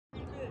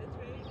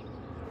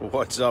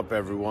What's up,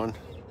 everyone?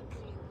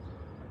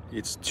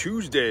 It's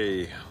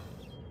Tuesday.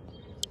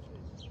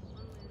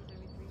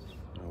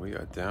 We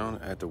are down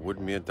at the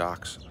Woodmere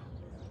Docks.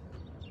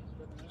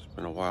 It's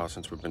been a while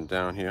since we've been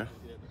down here.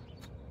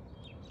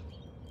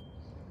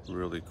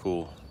 Really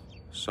cool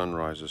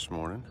sunrise this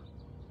morning.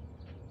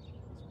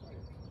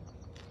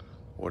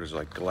 Water's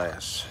like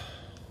glass.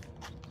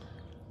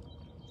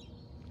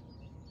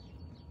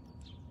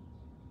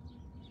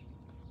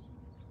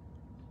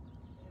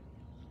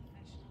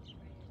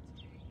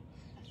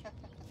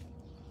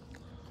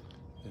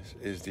 This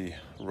is the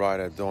ride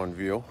at dawn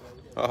view.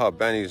 Oh,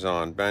 Benny's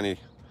on. Benny,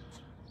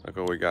 look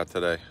what we got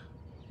today.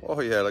 Oh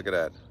yeah, look at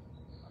that.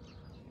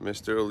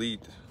 Mr.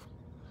 Elite.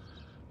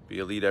 Be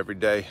elite every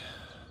day.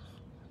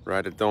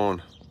 Ride at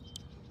dawn.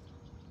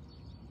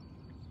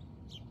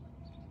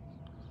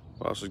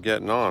 Who else is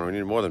getting on? We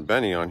need more than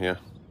Benny on here.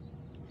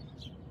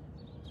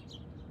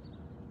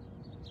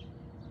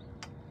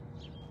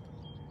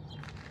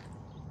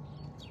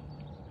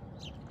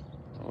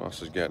 Who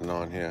else is getting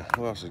on here?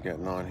 Who else is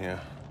getting on here?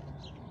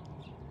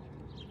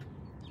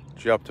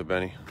 What you up to,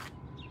 Benny?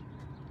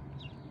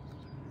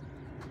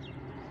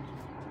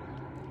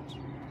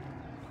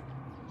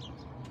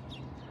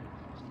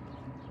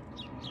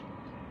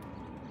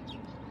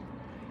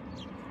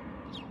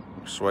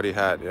 Sweaty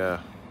hat, yeah.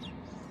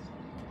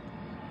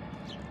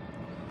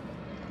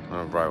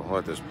 All right, we'll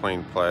let this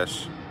plane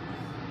pass.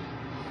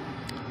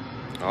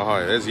 Oh,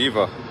 hi, there's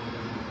Eva.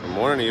 Good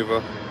morning,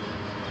 Eva.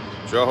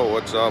 Joe,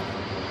 what's up?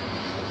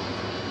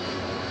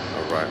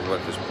 All right, we'll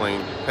let this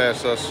plane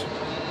pass us.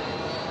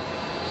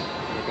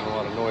 Making a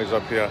lot of noise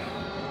up here.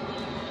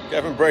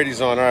 Kevin Brady's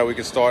on. All right, we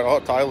can start. Oh,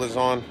 Tyler's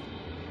on.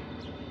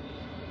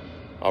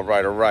 All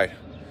right, all right.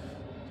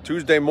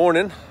 Tuesday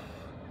morning.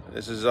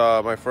 This is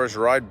my first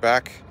ride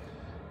back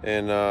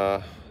in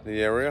the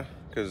area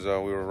because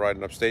we were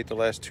riding upstate the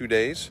last 2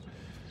 days.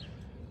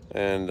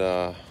 And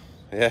yeah,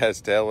 it's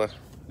Taylor.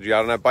 Did you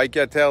get on that bike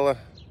yet, Taylor?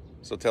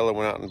 So Taylor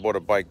went out and bought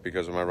a bike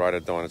because of my ride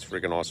at dawn. It's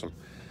freaking awesome.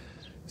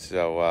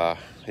 So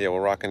yeah,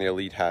 we're rocking the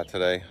Elite hat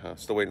today.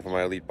 Still waiting for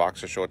my Elite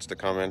boxer shorts to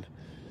come in.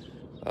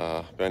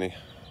 Benny,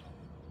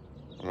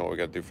 I don't know what we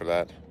got to do for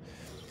that.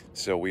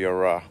 So we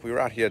were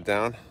out here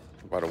down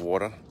by the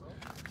water.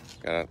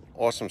 Got an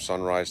awesome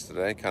sunrise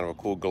today, kind of a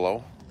cool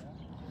glow.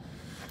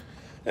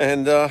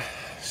 And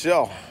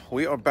so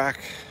we are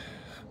back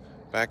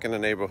in the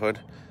neighborhood.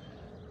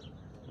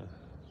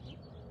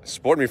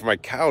 Support me from my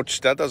couch.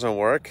 That doesn't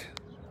work.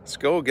 Let's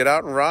go, get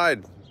out and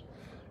ride.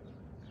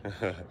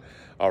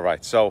 All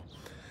right, so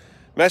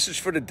message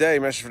for the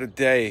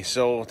day.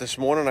 So this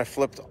morning I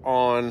flipped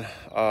on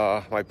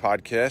my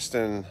podcast,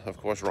 and of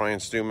course Ryan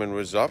Stewman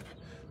was up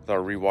with our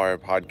Rewire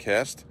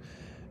podcast,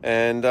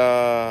 and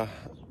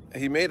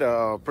he made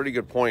a pretty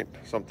good point,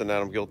 something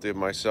that I'm guilty of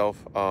myself.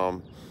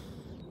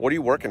 What are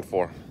you working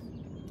for?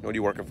 What are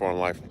you working for in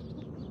life?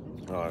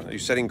 You're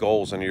setting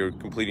goals and you're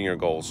completing your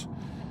goals.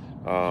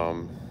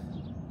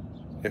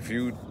 If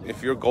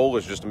your goal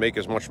is just to make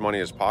as much money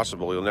as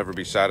possible, you'll never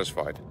be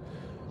satisfied.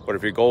 But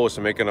if your goal is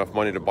to make enough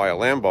money to buy a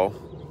Lambo,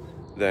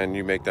 then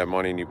you make that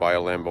money and you buy a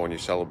Lambo and you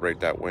celebrate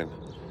that win.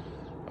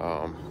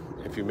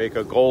 If you make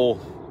a goal,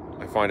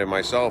 I find it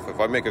myself, if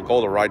I make a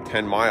goal to ride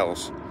 10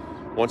 miles,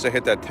 once I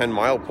hit that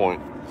 10-mile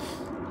point,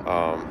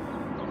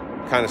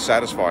 kind of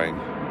satisfying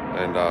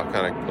and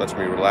kind of lets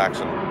me relax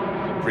and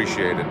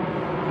appreciate it.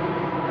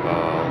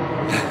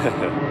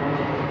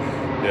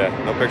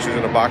 Yeah, no pictures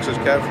in the boxes,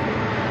 Kev?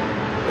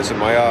 Listen,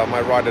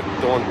 my ride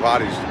at dawn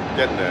body's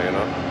getting there, you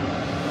know?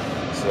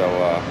 So,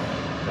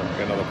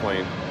 get another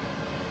plane.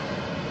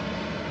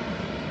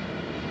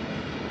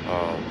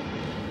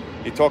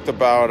 He talked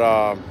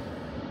about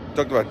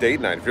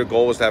date night. If your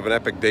goal is to have an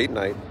epic date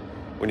night,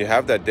 when you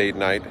have that date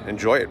night,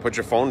 enjoy it. Put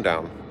your phone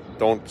down.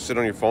 Don't sit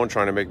on your phone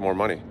trying to make more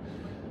money.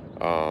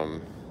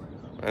 And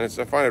I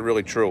find it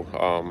really true.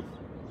 A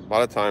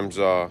lot of times,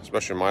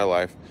 especially in my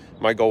life,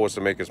 my goal was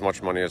to make as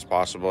much money as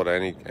possible at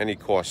any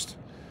cost.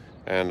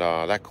 And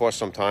that cost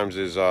sometimes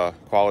is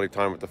quality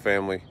time with the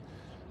family.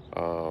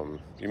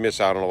 You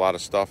miss out on a lot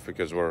of stuff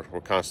because we're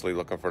constantly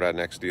looking for that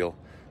next deal.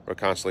 We're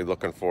constantly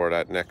looking for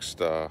that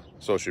next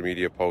social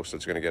media post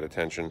that's going to get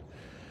attention.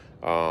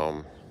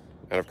 And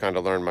I've kind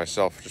of learned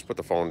myself, just put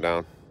the phone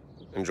down,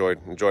 enjoy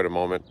the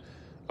moment,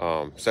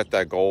 set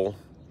that goal.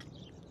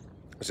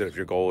 I said if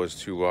your goal is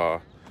to,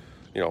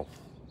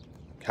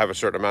 have a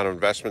certain amount of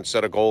investment,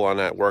 set a goal on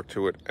that, work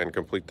to it, and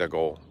complete that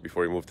goal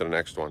before you move to the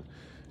next one.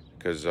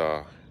 Because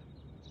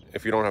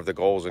if you don't have the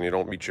goals and you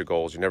don't meet your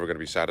goals, you're never going to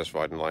be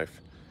satisfied in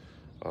life.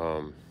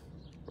 And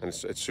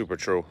it's super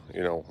true.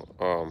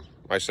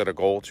 I set a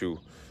goal to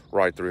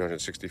ride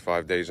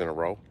 365 days in a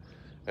row,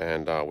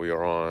 and we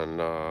are on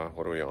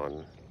what are we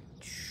on?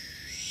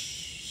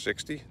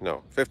 60?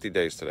 No, 50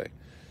 days today.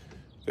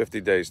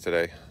 50 days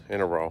today in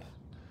a row.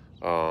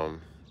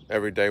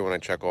 Every day when I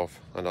check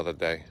off another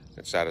day,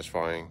 it's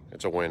satisfying.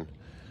 It's a win.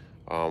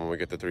 When we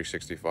get to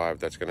 365,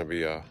 that's going to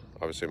be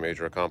obviously a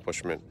major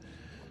accomplishment.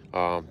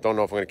 Don't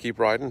know if I'm going to keep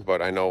riding,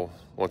 but I know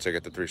once I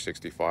get to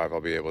 365, I'll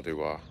be able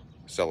to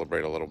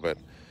celebrate a little bit.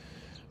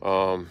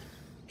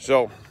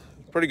 So,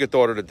 pretty good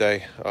thought of the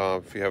day.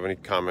 If you have any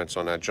comments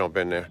on that, jump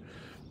in there.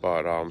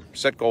 But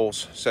set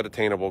goals, set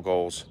attainable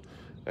goals,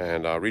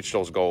 and reach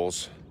those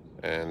goals,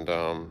 and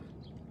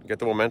get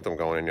the momentum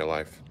going in your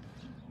life.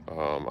 I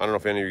don't know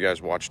if any of you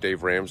guys watch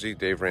Dave Ramsey.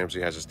 Dave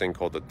Ramsey has this thing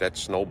called the debt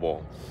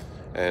snowball.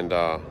 And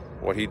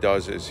what he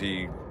does is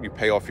you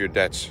pay off your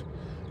debts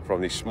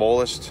from the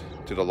smallest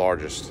to the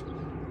largest.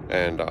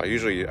 And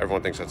usually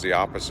everyone thinks that's the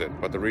opposite.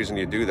 But the reason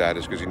you do that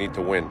is because you need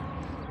to win.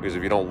 Because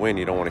if you don't win,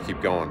 you don't want to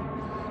keep going.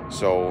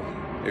 So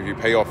if you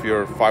pay off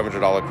your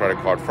 $500 credit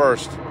card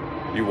first,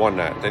 you won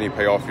that. Then you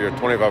pay off your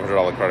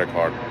 $2,500 credit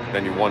card,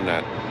 then you won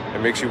that. It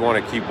makes you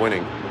want to keep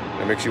winning.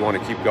 It makes you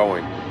want to keep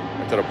going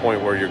to the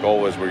point where your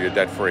goal is where you're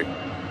debt free.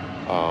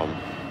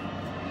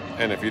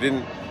 And if you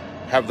didn't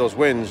have those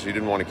wins, you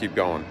didn't want to keep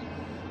going.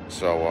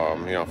 So,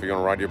 you know, if you're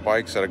going to ride your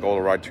bike, set a goal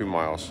to ride 2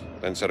 miles,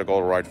 then set a goal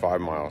to ride 5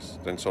 miles,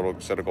 then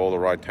set a goal to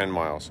ride 10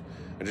 miles.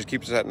 And just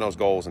keep setting those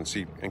goals and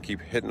keep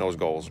hitting those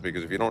goals,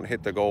 because if you don't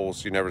hit the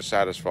goals, you're never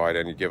satisfied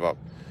and you give up.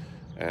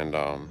 And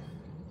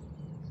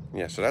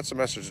yeah, so that's the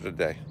message of the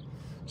day.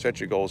 Set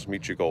your goals,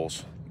 meet your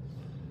goals,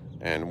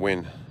 and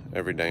win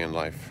every day in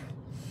life.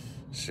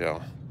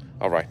 So,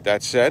 all right,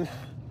 that said,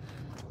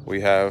 we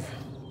have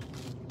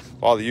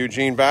Father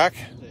Eugene back.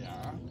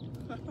 Yeah.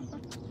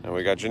 And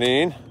we got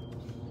Janine.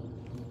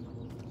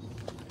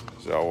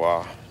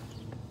 So,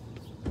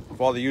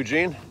 Father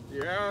Eugene,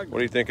 Yeah. what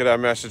do you think of that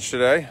message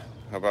today?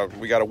 How about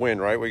we got to win,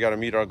 right? We got to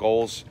meet our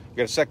goals. We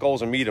got to set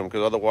goals and meet them,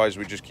 because otherwise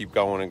we just keep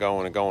going and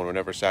going and going. We're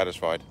never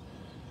satisfied.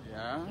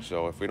 Yeah.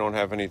 So if we don't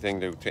have anything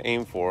to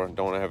aim for,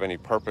 don't have any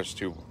purpose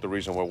to the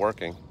reason we're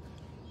working,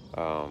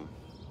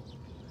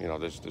 you know,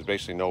 there's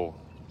basically no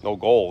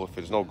goal. If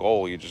there's no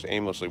goal, you're just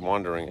aimlessly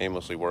wandering,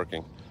 aimlessly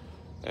working,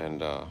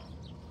 and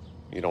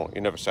you're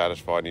never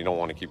satisfied, and you don't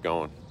want to keep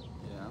going.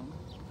 Yeah.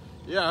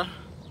 Yeah.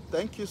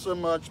 Thank you so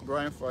much,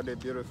 Brian, for the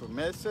beautiful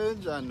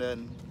message. And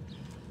then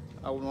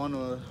I would want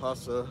to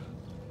also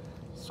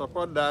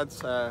support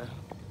that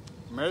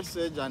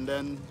message, and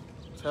then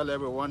tell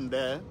everyone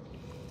there,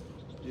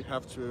 you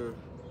have to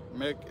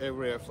make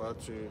every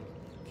effort to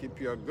keep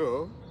your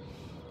goal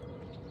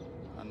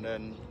and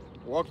then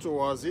work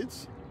towards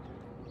it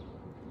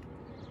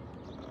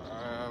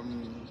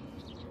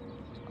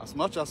as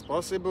much as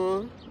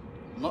possible.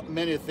 Not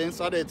many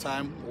things at a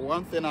time,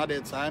 one thing at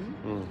a time,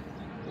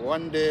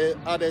 one day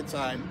at a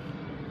time.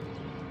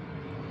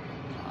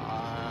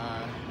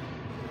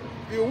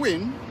 You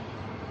win.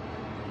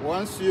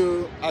 Once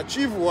you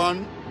achieve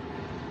one,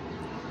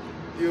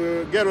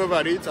 you get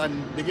over it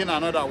and begin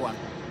another one.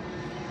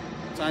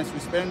 Sometimes we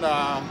spend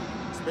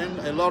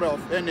a lot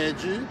of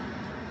energy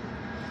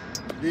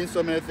doing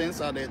so many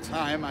things at a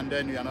time, and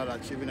then you are not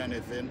achieving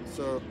anything.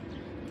 So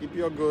keep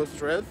your goal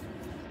straight,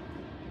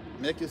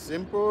 make it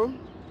simple,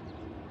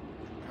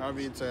 have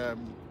it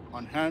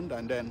on hand,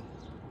 and then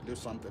do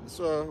something.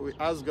 So we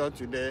ask God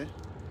today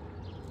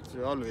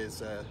to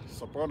always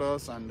support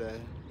us and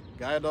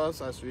guide us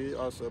as we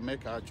also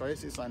make our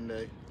choices and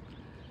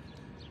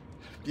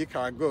pick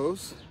our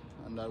goals,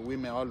 and that we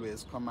may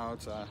always come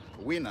out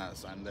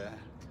winners and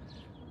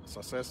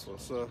successful.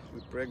 So we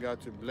pray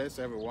God to bless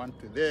everyone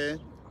today.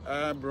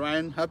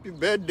 Brian, happy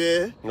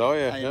birthday. Oh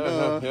yeah, I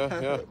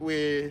know.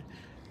 we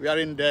are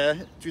in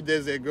there 2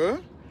 days ago,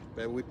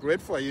 but we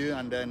prayed for you,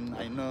 and then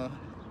I know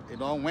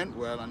it all went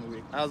well, and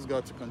we ask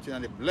God to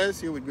continually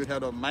bless you with good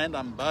health of mind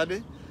and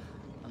body,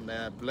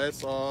 and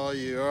bless all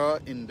your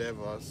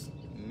endeavors.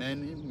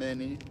 Many,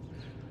 many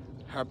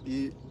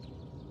happy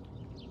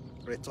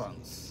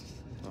returns.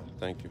 Oh,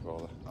 thank you,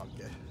 Father.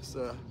 Okay,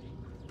 so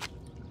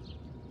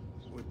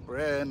we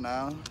pray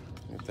now.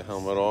 Get the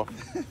helmet off.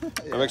 Yeah.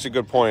 That makes a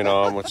good point.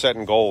 With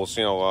setting goals,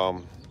 you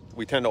know,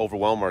 we tend to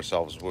overwhelm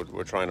ourselves.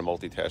 We're trying to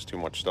multitask too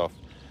much stuff,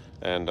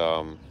 and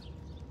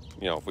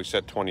you know, if we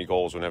set 20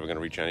 goals, we're never going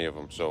to reach any of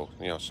them. So,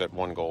 you know, set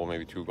one goal,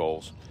 maybe 2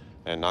 goals,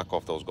 and knock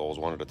off those goals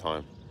one at a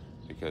time.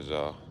 Because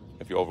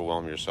if you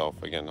overwhelm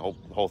yourself, again, the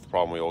whole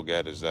problem we all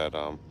get is that,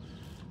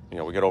 you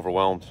know, we get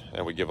overwhelmed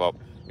and we give up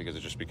because it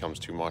just becomes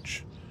too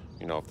much.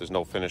 You know, if there's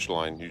no finish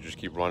line, you just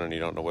keep running, you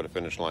don't know where the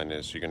finish line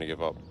is, so you're going to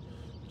give up.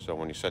 So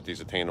when you set these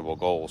attainable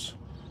goals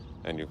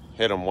and you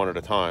hit them one at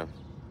a time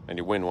and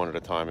you win one at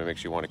a time, it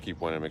makes you want to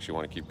keep winning, it makes you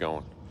want to keep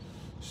going.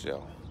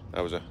 So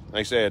that was a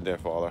nice ad there,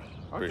 Father.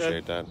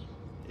 Appreciate that.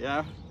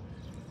 Yeah.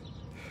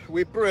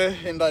 We pray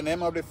in the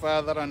name of the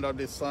Father, and of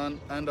the Son,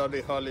 and of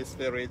the Holy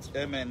Spirit.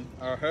 Amen.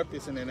 Our help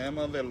is in the name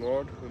of the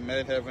Lord, who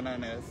made heaven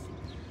and earth.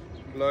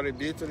 Glory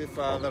be to the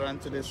Father,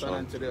 and to the Son,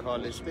 and to the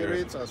Holy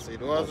Spirit, as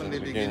it was in the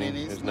beginning,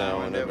 is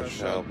now, and ever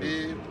shall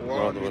be,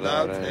 world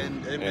without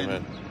end.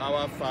 Amen.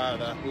 Our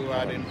Father, who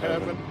art in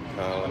heaven,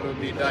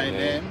 hallowed be thy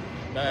name.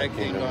 Thy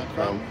kingdom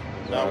come,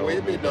 thy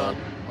will be done,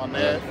 on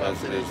earth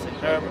as it is in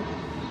heaven.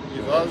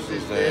 Give us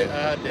this day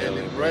our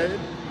daily bread,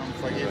 and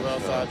forgive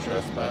us our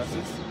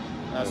trespasses,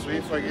 as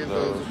we forgive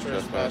those who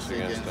trespass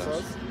against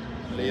us.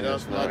 Lead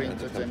us not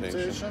into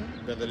temptation,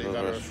 but deliver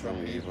us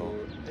from evil.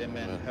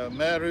 Amen. Hail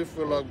Mary,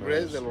 full of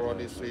grace, the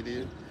Lord is with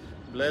you.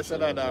 Blessed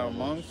art thou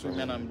amongst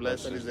women, and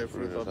blessed is the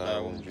fruit of thy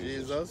womb,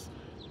 Jesus.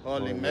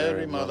 Holy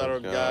Mary, Mother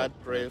of God,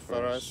 pray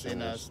for us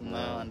sinners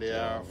now and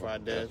the hour of our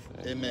death.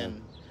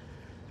 Amen.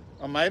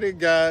 Almighty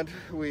God,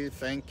 we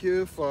thank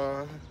you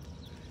for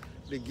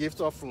the gift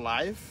of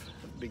life,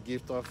 the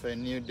gift of a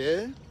new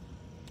day.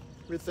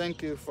 We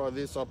thank you for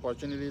this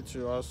opportunity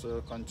to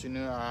also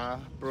continue our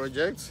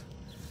project.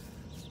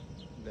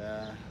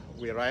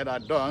 We ride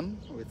at dawn.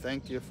 We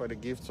thank you for the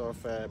gift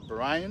of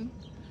Brian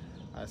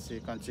as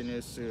he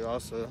continues to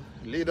also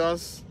lead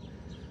us.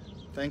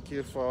 Thank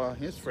you for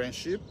his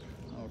friendship.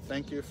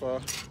 Thank you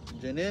for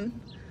Janine.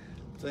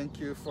 Thank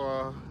you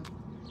for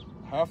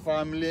her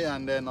family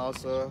and then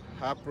also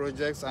her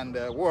projects and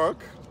their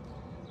work.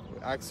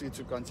 We ask you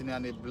to continue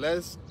and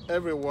bless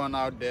everyone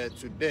out there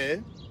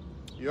today.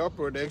 Your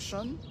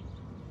protection.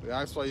 We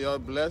ask for your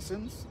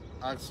blessings.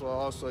 Ask for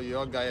also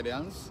your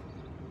guidance.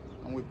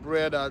 And we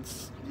pray that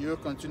you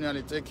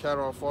continually take care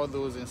of all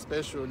those in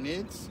special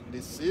needs,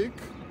 the sick,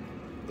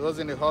 those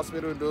in the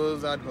hospital,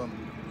 those at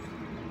home.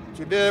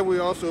 Today we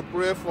also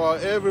pray for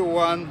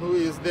everyone who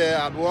is there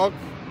at work,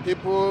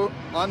 people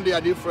on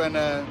their different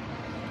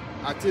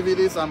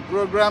activities and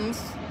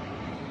programs.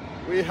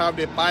 We have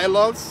the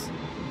pilots,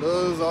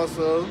 those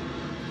also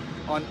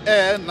on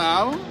air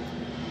now,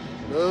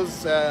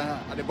 those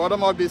at the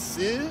bottom of the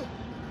sea,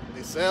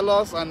 the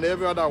sailors and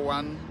every other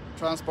one,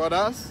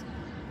 transporters.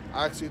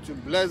 I ask you to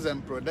bless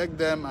them, protect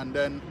them, and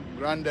then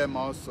grant them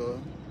also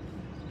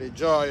the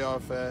joy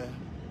of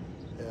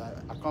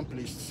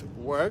accomplished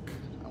work.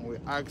 And we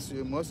ask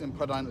you, most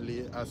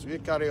importantly, as we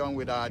carry on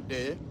with our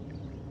day,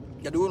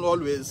 that we will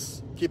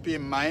always keep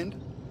in mind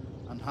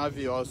and have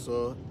you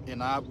also in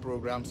our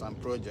programs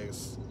and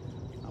projects.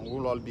 And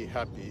we'll all be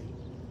happy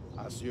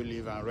as you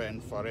live and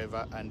reign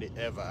forever and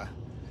ever.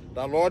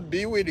 The Lord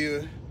be with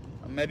you.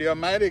 And may the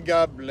Almighty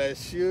God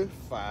bless you,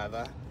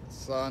 Father,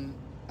 Son,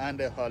 and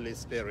the Holy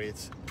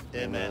Spirit.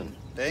 Amen.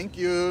 Thank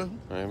you.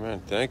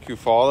 Amen. Thank you,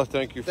 Father.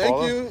 Thank you,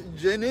 Father. Thank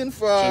you, Janine,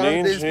 for the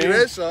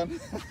inspiration.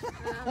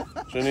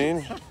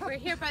 Janine. We're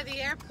here by the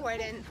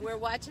airport and we're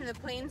watching the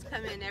planes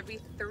come in every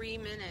 3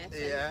 minutes.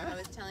 Yeah. And I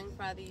was telling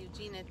Father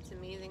Eugene, it's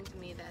amazing to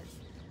me that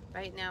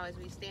right now as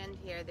we stand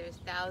here, there's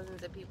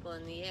thousands of people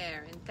in the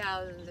air and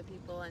thousands of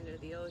people under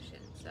the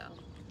ocean. So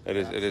It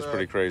is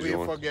pretty crazy.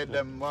 We forget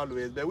them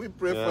always, but we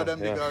pray for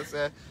them because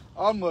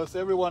almost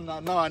everyone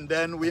now and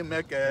then we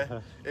make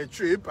a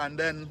trip and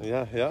then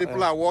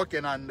people are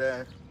walking and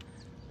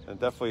it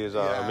definitely is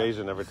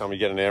amazing every time you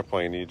get an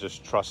airplane. You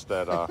just trust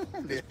that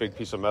this big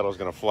piece of metal is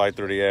going to fly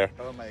through the air.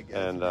 Oh my God.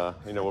 And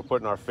you know, we're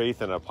putting our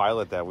faith in a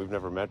pilot that we've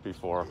never met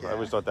before. I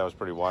always thought that was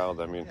pretty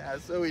wild. I mean,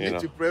 so we need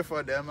to pray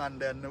for them, and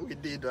then we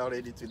did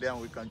already today, and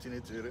we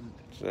continue to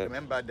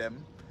remember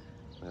them.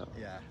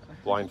 Yeah.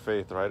 Blind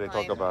faith, right? They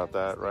talk about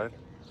that, right?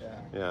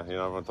 Yeah. You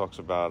know, everyone talks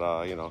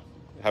about, you know,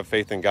 have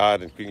faith in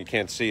God and you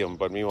can't see him,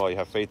 but meanwhile you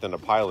have faith in a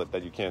pilot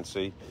that you can't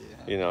see.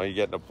 You know, you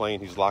get in a plane,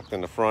 he's locked in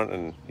the front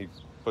and he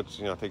puts,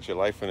 you know, takes your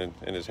life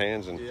in his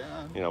hands. And,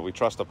 you know, we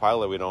trust a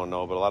pilot we don't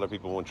know, but a lot of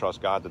people won't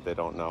trust God that they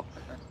don't know.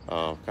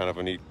 Kind of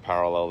a neat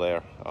parallel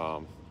there.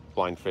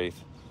 Blind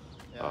faith.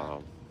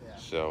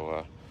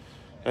 So,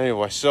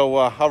 anyway, so,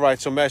 all right,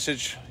 so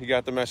message. You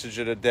got the message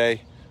of the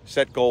day.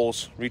 Set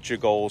goals, reach your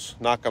goals,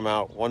 knock them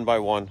out one by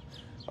one.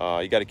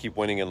 You got to keep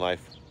winning in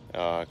life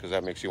because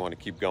that makes you want to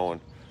keep going.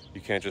 You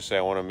can't just say,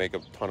 I want to make a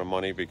ton of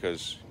money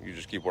because you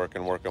just keep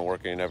working,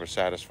 you're never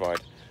satisfied.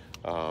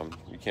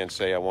 You can't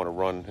say, I want to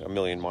run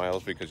 1,000,000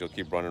 miles because you'll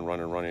keep running,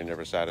 you're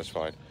never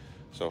satisfied.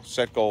 So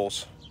set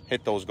goals,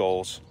 hit those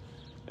goals,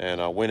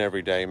 and win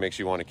every day. It makes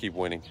you want to keep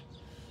winning.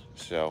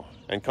 So,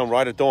 and come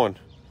right at dawn,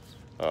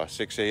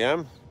 6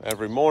 a.m.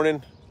 every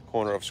morning,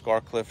 corner of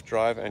Scarcliffe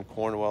Drive and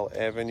Cornwall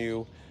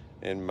Avenue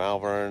in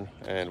Malvern,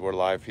 and we're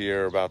live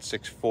here about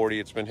 6:40.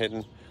 It's been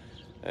hitting,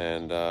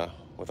 and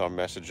with our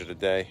message of the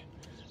day.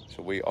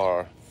 So we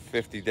are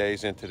 50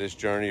 days into this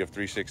journey of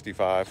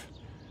 365,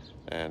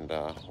 and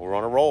we're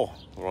on a roll.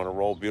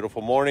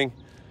 Beautiful morning.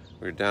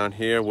 We're down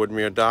here,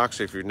 Woodmere Dock.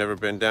 So if you've never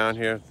been down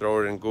here,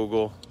 throw it in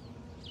Google,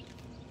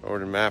 throw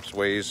it in Maps,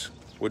 Waze,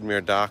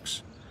 Woodmere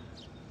Docks.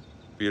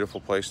 Beautiful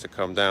place to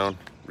come down,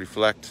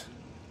 reflect,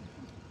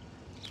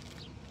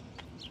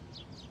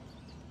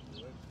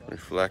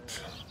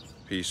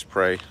 peace,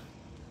 pray.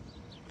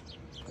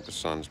 The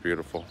sun's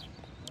beautiful.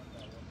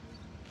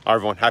 All right,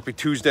 everyone, happy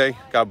Tuesday.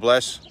 God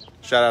bless.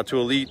 Shout out to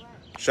Elite.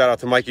 Shout out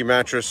to Mikey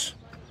Mattress.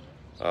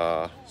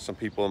 Some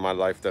people in my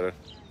life that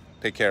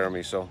take care of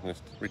me, so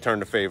return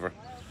the favor.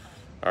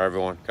 All right,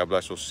 everyone, God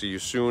bless. We'll see you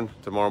soon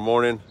tomorrow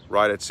morning,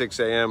 right at 6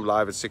 a.m.,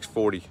 live at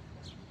 6:40.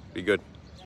 Be good.